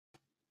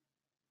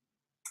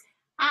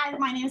Hi,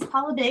 my name is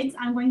Paula Biggs.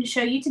 I'm going to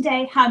show you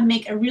today how to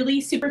make a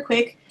really super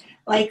quick,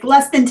 like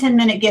less than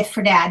 10-minute gift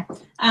for Dad.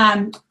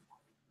 The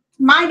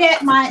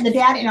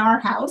dad in our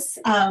house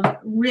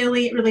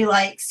really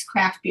likes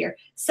craft beer.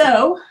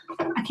 So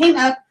I came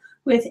up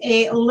with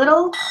a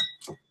little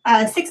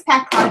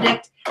 6-pack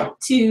project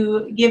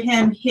to give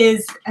him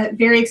his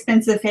very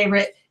expensive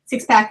favorite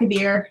 6-pack of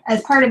beer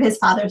as part of his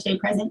Father's Day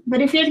present. But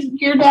if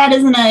your dad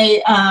isn't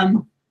a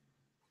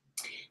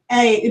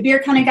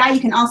beer kind of guy, you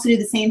can also do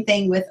the same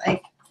thing with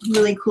like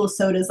really cool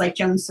sodas like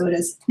Jones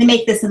sodas. They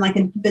make this in like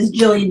a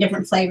bajillion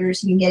different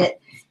flavors. You can get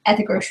it at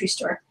the grocery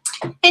store.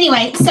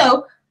 Anyway,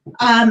 so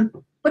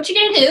what you're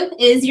going to do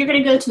is you're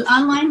going to go to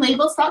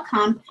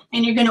onlinelabels.com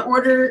and you're going to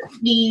order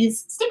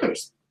these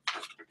stickers.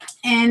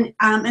 And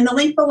in the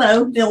link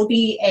below, there'll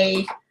be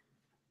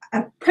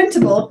a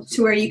printable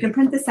to where you can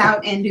print this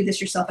out and do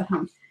this yourself at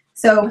home.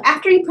 So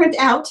after you print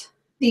out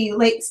the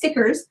late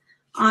stickers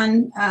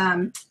on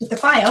with the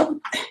file,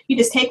 you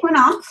just take one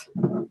off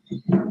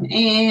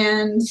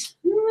and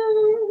I'm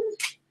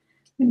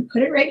going to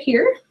put it right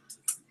here.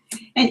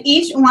 And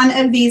each one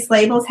of these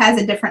labels has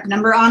a different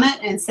number on it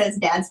and it says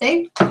Dad's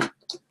Day.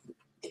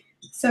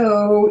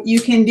 So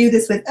you can do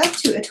this with up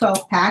to a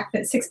 12-pack,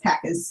 but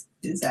 6-pack is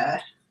a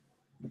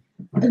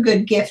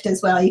good gift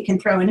as well. You can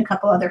throw in a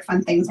couple other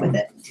fun things with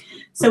it.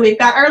 So we've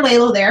got our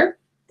label there.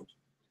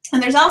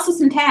 And there's also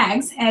some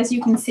tags, as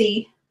you can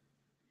see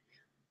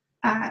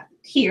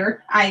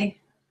here. I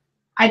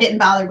didn't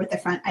bother with the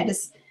front. I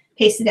just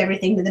pasted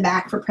everything to the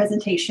back for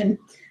presentation.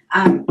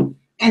 And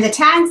the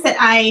tags that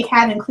I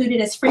have included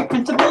as free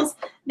printables,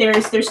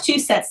 there's 2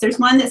 sets. There's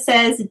one that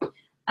says,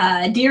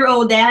 "Dear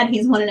old Dad,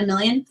 he's 1 in a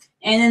million."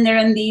 And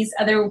then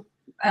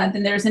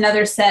there's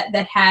another set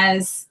that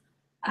has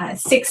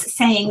 6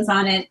 sayings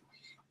on it,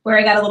 where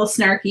I got a little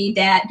snarky.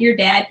 Dear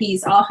Dad,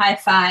 he's all high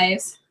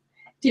fives.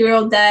 Dear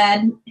old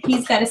Dad,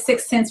 he's got a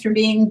 6th sense for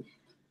being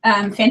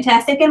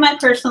fantastic. And my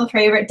personal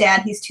favorite,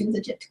 Dad, he's too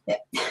legit to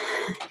quit.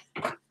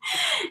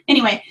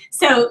 Anyway,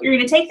 so you're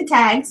going to take the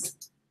tags,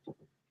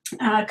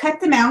 cut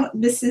them out.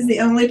 This is the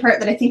only part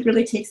that I think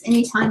really takes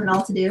any time at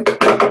all to do.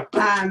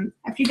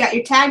 After you got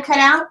your tag cut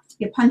out,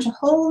 you punch a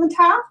hole in the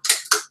top,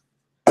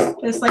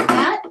 just like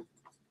that.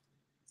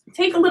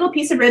 Take a little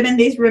piece of ribbon.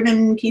 These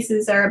ribbon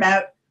pieces are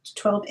about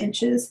 12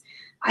 inches.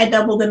 I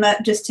doubled them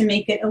up just to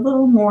make it a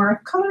little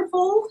more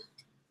colorful.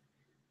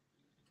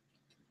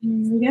 Here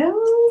we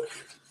go.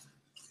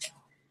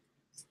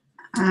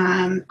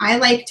 I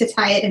like to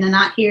tie it in a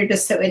knot here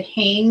just so it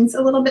hangs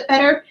a little bit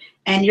better.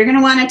 And you're going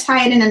to want to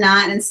tie it in a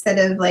knot instead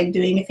of like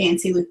doing a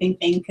fancy looping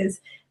thing,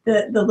 because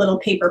the little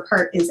paper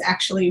part is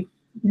actually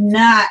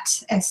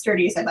not as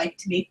sturdy as I'd like it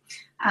to be.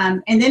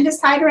 And then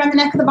just tie it around the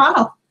neck of the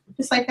bottle,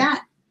 just like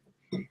that.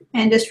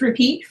 And just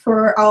repeat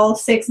for all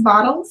 6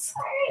 bottles.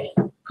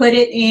 Put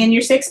it in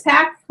your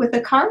 6-pack with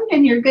a card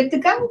and you're good to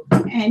go.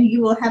 And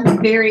you will have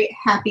a very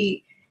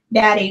happy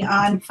daddy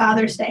on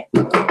Father's Day.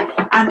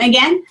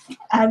 Again,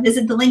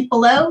 visit the link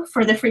below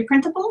for the free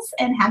printables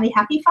and have a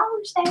happy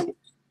Father's Day.